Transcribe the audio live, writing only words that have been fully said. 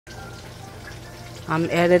I'm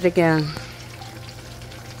at it again.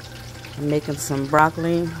 I'm making some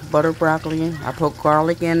broccoli, butter broccoli. I put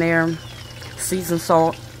garlic in there, seasoned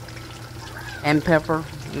salt, and pepper,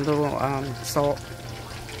 a little salt.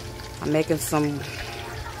 I'm making some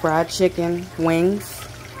fried chicken wings.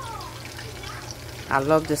 I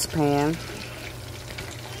love this pan.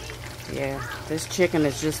 Yeah, this chicken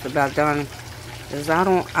is just about done. Cause I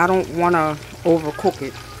don't want to overcook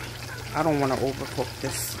it. I don't want to overcook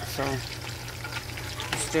this, so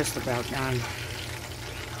it's just about done.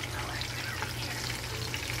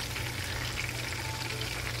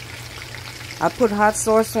 I put hot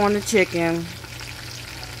sauce on the chicken,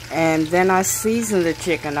 and then I season the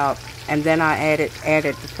chicken up, and then I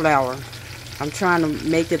added the flour. I'm trying to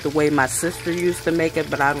make it the way my sister used to make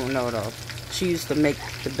it, but I don't know though. She used to make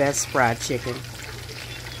the best fried chicken.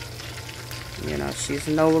 You know, she's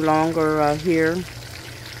no longer here.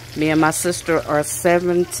 Me and my sister are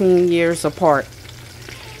 17 years apart.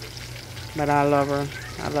 But I love her.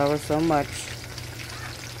 I love her so much.